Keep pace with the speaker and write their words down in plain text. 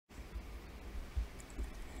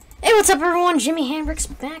What's up everyone, Jimmy Handbricks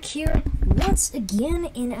back here once again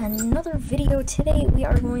in another video. Today we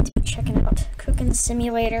are going to be checking out Cooking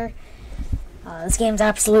Simulator. This game's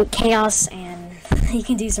absolute chaos and you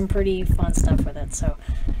can do some pretty fun stuff with it. So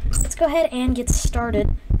let's go ahead and get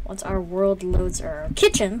started once our world loads, or our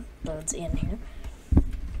kitchen loads in here.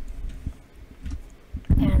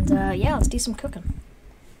 And yeah, let's do some cooking.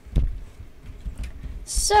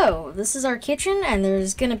 So, this is our kitchen, and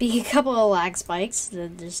there's gonna be a couple of lag spikes.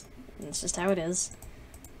 It's just how it is.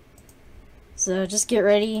 So, just get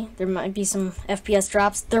ready. There might be some FPS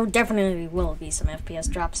drops. There definitely will be some FPS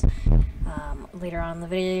drops later on in the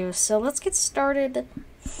video. So, let's get started.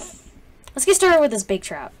 Let's get started with this baked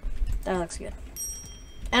trout. That looks good.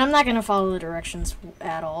 And I'm not gonna follow the directions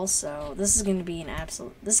at all, so this is gonna be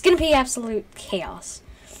absolute chaos.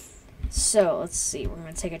 So, let's see. We're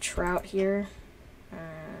gonna take a trout here.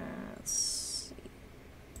 Let's see.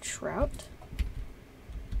 Trout.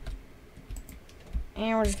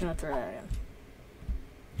 And we're just going to throw that in.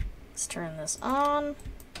 Let's turn this on.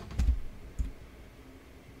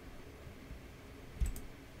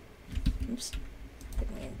 Oops.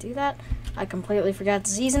 Didn't mean to do that. I completely forgot to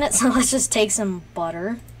season it, so let's just take some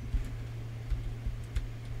butter.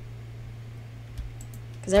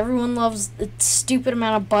 Because everyone loves the stupid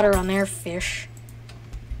amount of butter on their fish.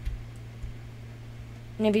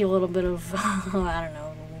 Maybe a little bit of, I don't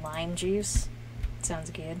know, lime juice. Sounds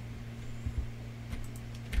good.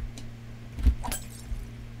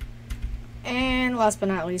 And last but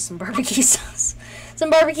not least, some barbecue sauce. Some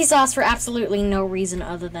barbecue sauce for absolutely no reason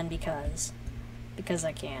other than because. Because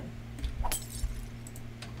I can.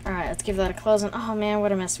 Alright, let's give that a close. And oh man,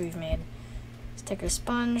 what a mess we've made. Let's take our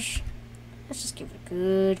sponge. Let's just give it a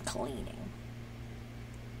good cleaning.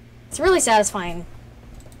 It's really satisfying.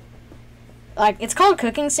 Like, it's called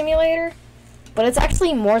Cooking Simulator, but it's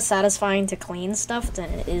actually more satisfying to clean stuff than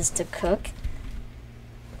it is to cook.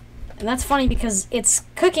 And that's funny because it's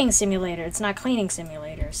Cooking Simulator, it's not Cleaning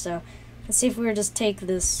Simulator. So, let's see if we were just take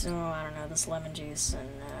this, oh, I don't know, this lemon juice and,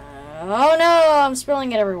 oh no, I'm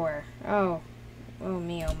spilling it everywhere. Oh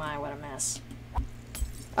me, oh my, what a mess.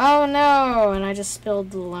 Oh no, and I just spilled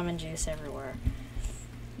the lemon juice everywhere.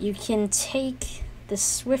 You can take the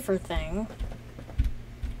Swiffer thing,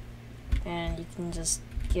 and you can just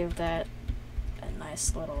give that a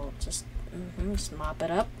nice little, just mop it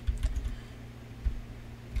up.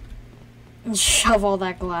 And shove all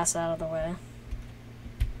that glass out of the way.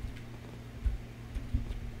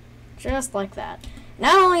 Just like that.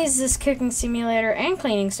 Not only is this Cooking Simulator and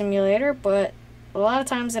Cleaning Simulator, but a lot of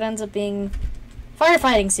times it ends up being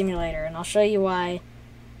Firefighting Simulator, and I'll show you why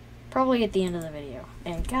probably at the end of the video.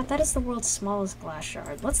 And god, that is the world's smallest glass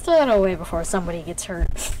shard. Let's throw that away before somebody gets hurt.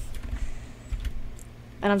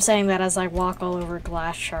 And I'm saying that as I walk all over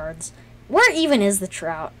glass shards. Where even is the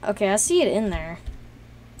trout? Okay, I see it in there.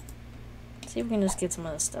 Let's see if we can just get some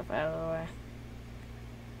of this stuff out of the way.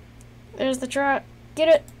 There's the trout. Get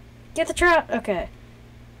it! Get the trout! Okay.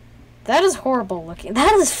 That is horrible looking.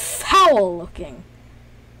 That is foul looking.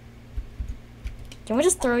 Can we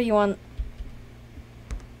just throw you on...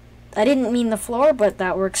 I didn't mean the floor, but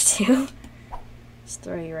that works too. Just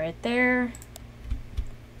throw you right there.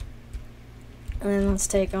 And then let's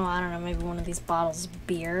take, oh, I don't know, maybe one of these bottles of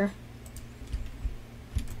beer.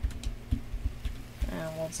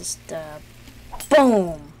 And we'll just,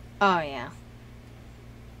 boom! Oh, yeah.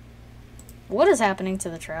 What is happening to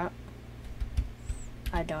the trout?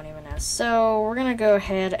 I don't even know. So, we're gonna go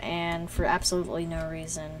ahead and, for absolutely no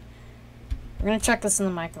reason, we're gonna chuck this in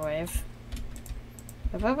the microwave.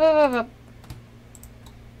 What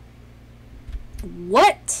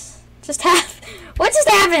just happened? What just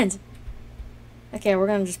happened? Okay, we're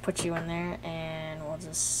gonna just put you in there, and we'll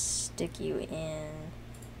just stick you in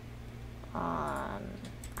on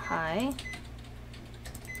high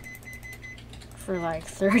for like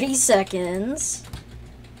 30 seconds.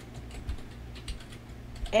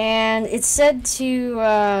 And it's said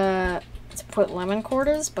to put lemon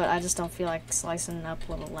quarters, but I just don't feel like slicing up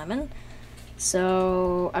a little lemon.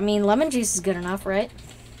 So, I mean, lemon juice is good enough, right?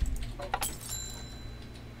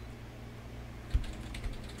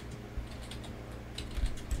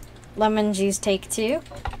 Lemon juice take 2.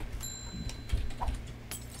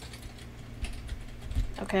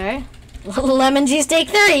 Okay. Lemon juice take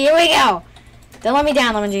 3. Here we go. Don't let me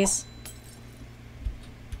down, lemon juice.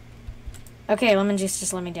 Okay, lemon juice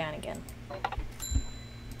just let me down again.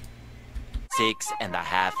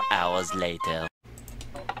 6.5 hours later.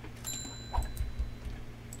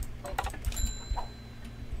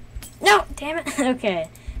 No! Damn it. Okay.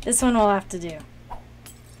 This one we'll have to do.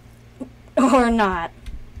 Or not.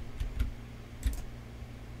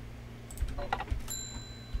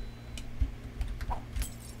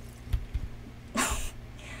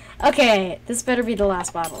 Okay, this better be the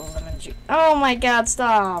last bottle of lemon juice. Oh my god,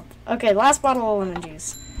 stop. Okay, last bottle of lemon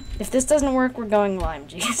juice. If this doesn't work, we're going lime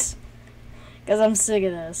juice. Because I'm sick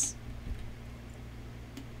of this.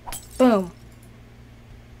 Boom.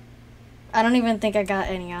 I don't even think I got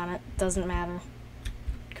any on it. Doesn't matter.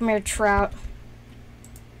 Come here, trout.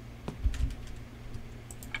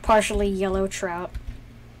 Partially yellow trout.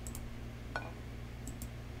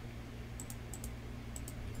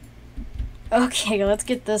 Okay, let's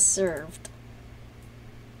get this served.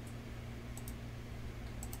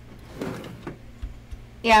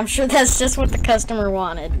 Yeah, I'm sure that's just what the customer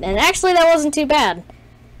wanted. And actually, that wasn't too bad.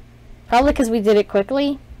 Probably because we did it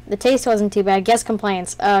quickly. The taste wasn't too bad. Guest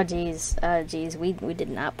complaints. Oh, jeez. Jeez. We did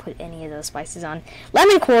not put any of those spices on.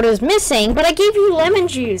 Lemon quarters missing, but I gave you lemon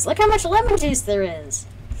juice. Look how much lemon juice there is.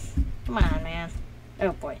 Come on, man.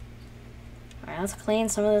 Oh, boy. Alright, let's clean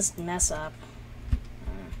some of this mess up.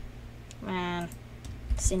 Man.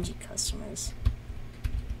 Stingy customers.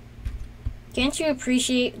 Can't you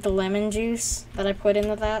appreciate the lemon juice that I put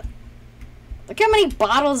into that? Look how many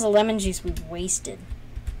bottles of lemon juice we've wasted.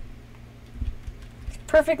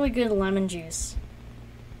 Perfectly good lemon juice.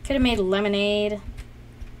 Could have made lemonade.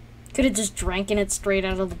 Could have just drank it straight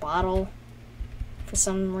out of the bottle. For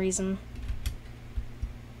some reason.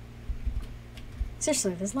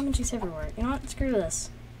 Seriously, there's lemon juice everywhere. You know what? Screw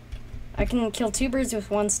this. I can kill 2 birds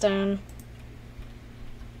with 1 stone.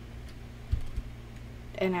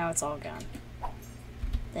 And now it's all gone.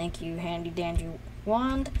 Thank you, handy dandy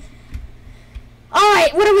wand.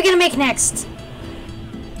 Alright, what are we gonna make next?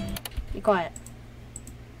 Be quiet.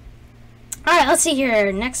 Alright, let's see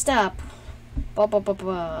here. Next up.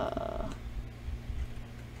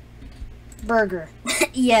 Burger.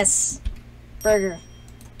 Yes. Burger.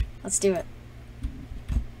 Let's do it.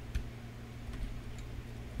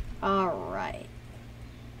 Alright.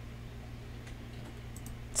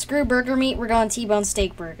 Screw burger meat, we're going T-bone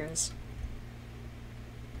steak burgers.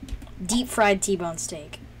 Deep fried T-bone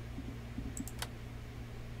steak.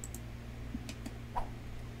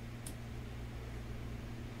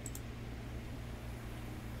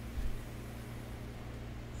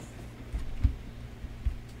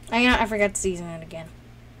 Oh, you know, I forgot to season it again.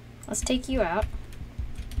 Let's take you out.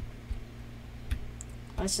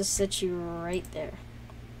 Let's just sit you right there.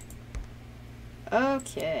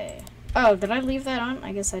 Okay. Oh, did I leave that on?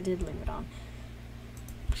 I guess I did leave it on.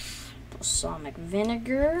 Balsamic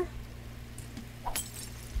vinegar.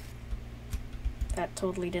 That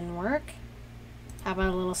totally didn't work. How about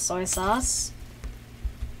a little soy sauce?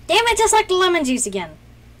 Damn it, just like the lemon juice again.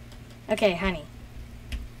 Okay, honey.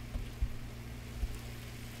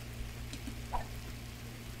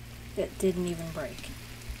 It didn't even break.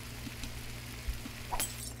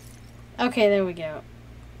 Okay, there we go.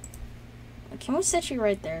 Can we set you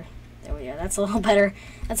right there? There we go. That's a little better.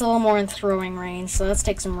 That's a little more in throwing range. So let's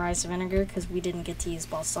take some rice vinegar because we didn't get to use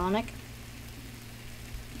balsamic.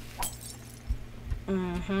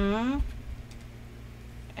 And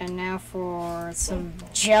now for some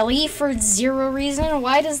jelly for 0 reason.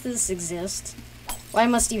 Why does this exist? Why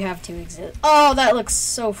must you have to exist? Oh,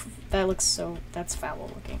 that's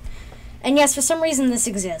foul looking. And yes, for some reason this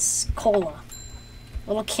exists. Cola.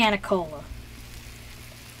 Little can of cola.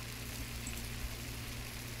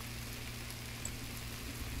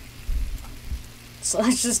 So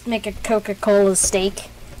let's just make a Coca-Cola steak.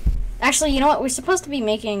 Actually, you know what? We're supposed to be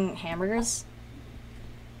making hamburgers.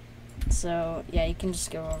 So, yeah, you can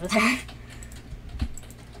just go over there.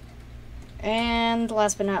 And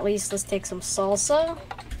last but not least, let's take some salsa.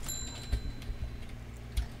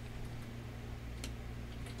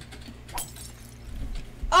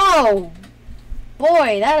 Oh!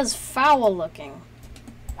 Boy, that is foul looking.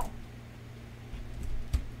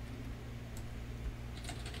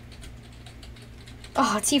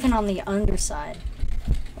 Oh, it's even on the underside.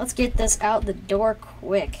 Let's get this out the door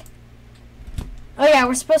quick. Oh yeah,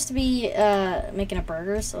 we're supposed to be making a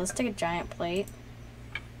burger, so let's take a giant plate.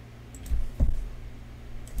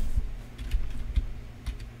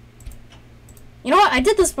 You know what? I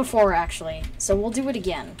did this before, actually, so we'll do it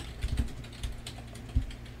again.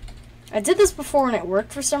 I did this before and it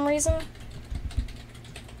worked for some reason.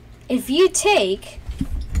 If you take...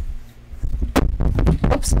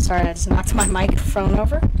 Oops, sorry, I just knocked my microphone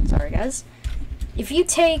over. Sorry, guys. If you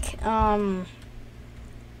take all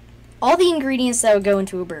the ingredients that would go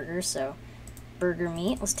into a burger, so burger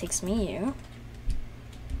meat, let's take some of you.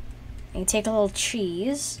 And you take a little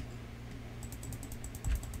cheese.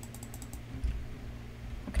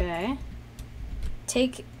 Okay.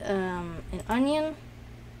 Take an onion.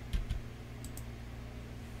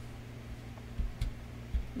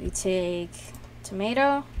 You take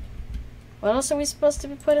tomato. What else are we supposed to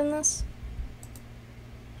be put in this?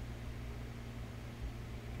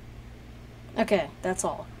 Okay, that's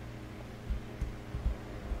all.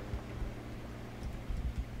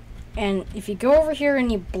 And if you go over here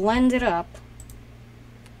and you blend it up,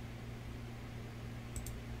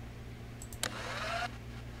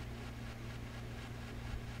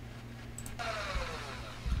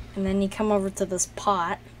 and then you come over to this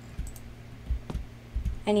pot,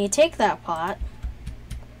 and you take that pot,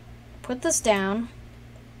 put this down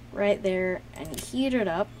right there, and you heat it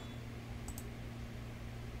up.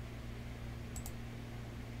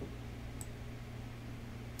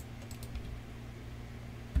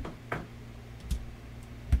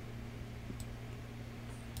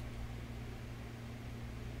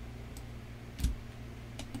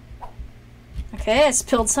 Okay, I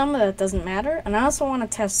spilled some, but that doesn't matter. And I also want to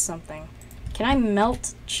test something. Can I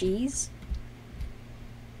melt cheese?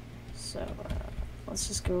 So, let's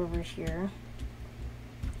just go over here.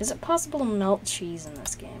 Is it possible to melt cheese in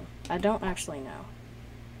this game? I don't actually know.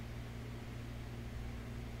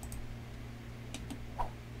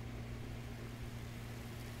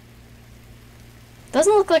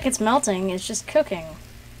 Doesn't look like it's melting, it's just cooking.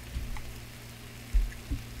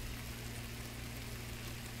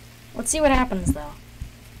 Let's see what happens though.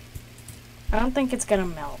 I don't think it's gonna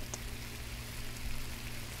melt.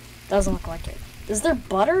 Doesn't look like it. Is there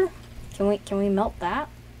butter? Can we melt that?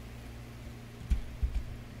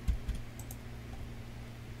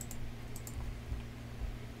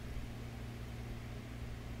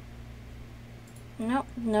 Nope,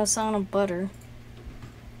 no sign of butter.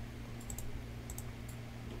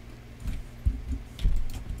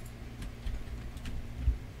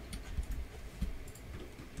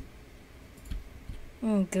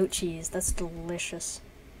 Goat cheese, that's delicious.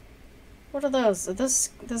 What are those? Those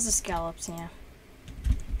are scallops, yeah.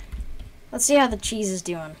 Let's see how the cheese is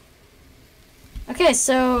doing. Okay,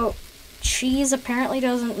 so cheese apparently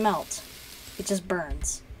doesn't melt. It just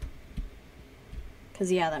burns.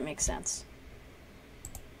 'Cause yeah, that makes sense.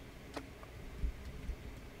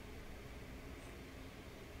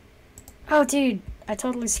 Oh, dude, I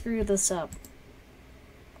totally screwed this up.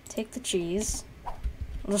 Take the cheese.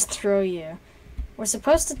 I'll just throw you. We're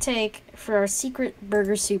supposed to take, for our secret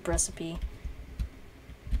burger soup recipe,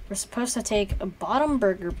 we're supposed to take a bottom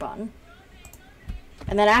burger bun.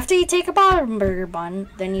 And then after you take a bottom burger bun,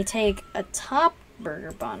 then you take a top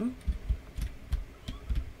burger bun.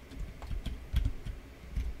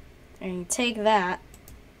 And you take that,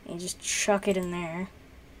 and you just chuck it in there.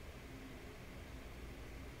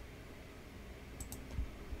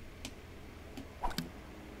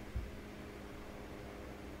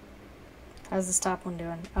 How's this top one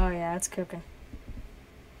doing? Oh yeah, it's cooking.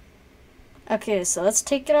 Okay, so let's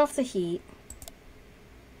take it off the heat.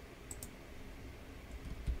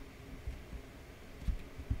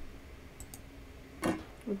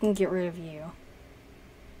 We can get rid of you.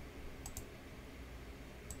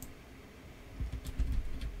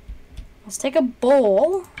 Let's take a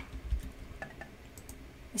bowl.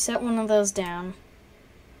 We set one of those down.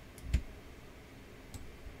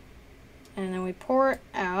 And then we pour it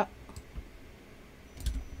out.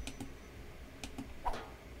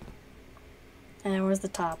 And then where's the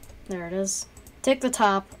top? There it is. Take the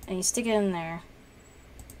top and you stick it in there.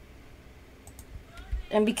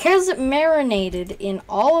 And because it marinated in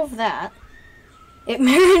all of that, it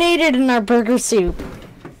marinated in our burger soup,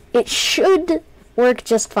 it should work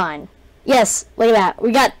just fine. Yes, look at that.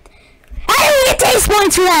 We got... I didn't get taste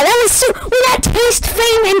points for that! That was so... We got taste,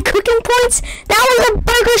 fame, and cooking points? That was a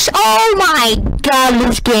burger... Oh my god,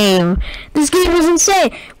 this game. This game was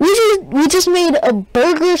insane. We just made a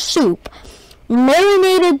burger soup,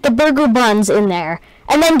 marinated the burger buns in there,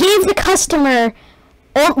 and then gave the customer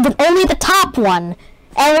only the top one,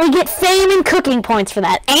 and we get fame and cooking points for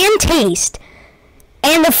that, and taste.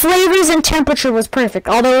 And the flavors and temperature was perfect,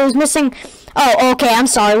 although it was missing... Oh, okay, I'm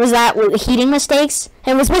sorry, was that heating mistakes?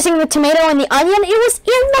 It was missing the tomato and the onion? It was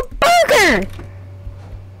in the burger!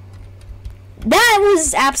 That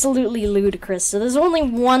was absolutely ludicrous, so there's only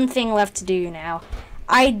one thing left to do now.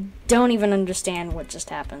 I don't even understand what just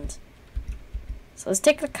happened. So let's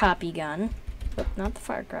take the copy gun. Oh, not the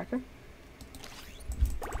firecracker.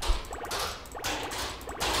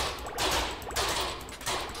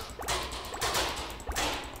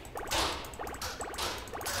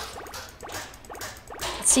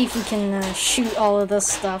 Let's see if we can shoot all of this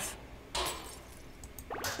stuff.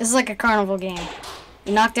 This is like a carnival game.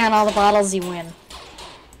 You knock down all the bottles, you win.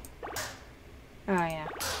 Oh yeah.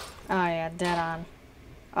 Oh yeah, dead on.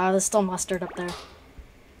 Oh, there's still mustard up there.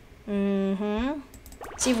 Mm-hmm.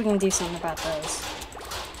 See if we can do something about those.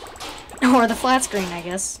 Or the flat screen, I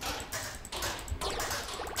guess.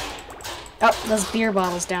 Oh, those beer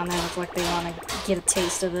bottles down there look like they want to get a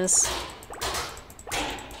taste of this.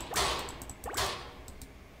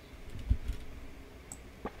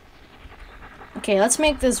 Okay, let's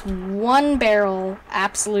make this one barrel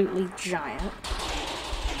absolutely giant.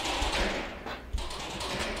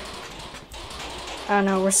 Oh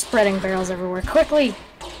no, we're spreading barrels everywhere. Quickly!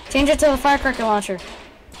 Change it to the firecracker launcher.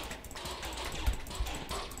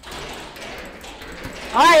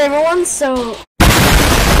 Alright everyone, so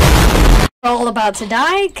we're all about to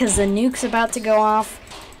die because the nuke's about to go off.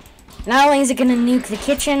 Not only is it going to nuke the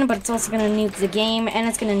kitchen, but it's also going to nuke the game, and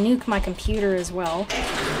it's going to nuke my computer as well.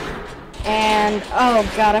 And,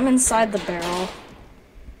 oh god, I'm inside the barrel.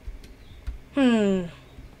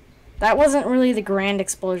 That wasn't really the grand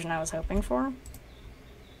explosion I was hoping for.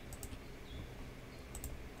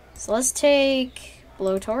 So let's take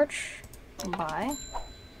blowtorch. Bye.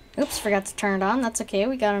 Oops, forgot to turn it on. That's okay,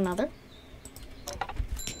 we got another.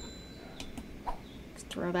 Just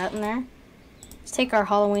throw that in there. Let's take our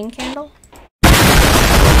Halloween candle.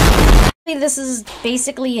 This is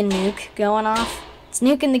basically a nuke going off. It's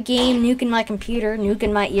nuking the game, nuking my computer,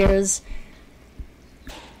 nuking my ears.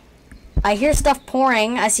 I hear stuff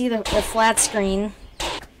pouring. I see the flat screen.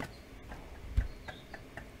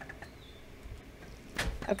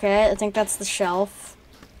 Okay, I think that's the shelf.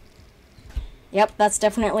 Yep, that's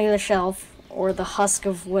definitely the shelf, or the husk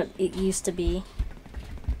of what it used to be.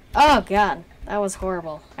 Oh god, that was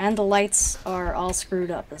horrible. And the lights are all screwed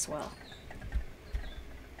up as well.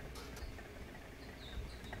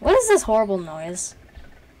 What is this horrible noise?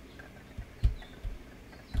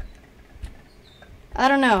 I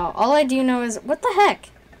don't know. All I do know is... What the heck?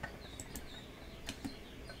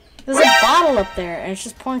 There's a bottle up there, and it's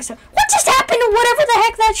just pouring stuff. What just happened to whatever the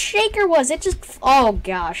heck that shaker was? It just... Oh,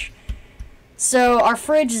 gosh. So, our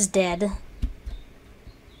fridge is dead.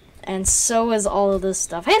 And so is all of this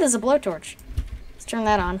stuff. Hey, there's a blowtorch. Let's turn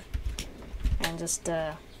that on. And just,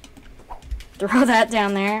 throw that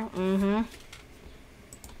down there.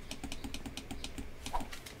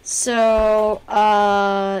 So,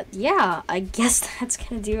 yeah, I guess that's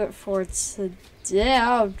gonna do it for today.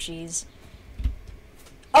 Oh, jeez.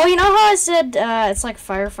 Oh, you know how I said, it's like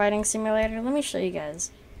firefighting simulator? Let me show you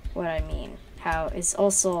guys what I mean. How it's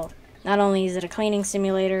also, not only is it a cleaning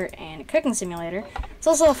simulator and a cooking simulator, it's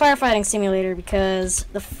also a firefighting simulator because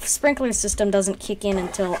the sprinkler system doesn't kick in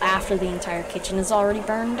until after the entire kitchen is already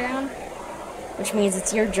burned down, which means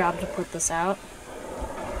it's your job to put this out.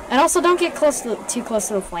 And also, don't get too close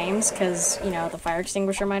to the flames, because, you know, the fire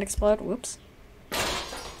extinguisher might explode. Whoops.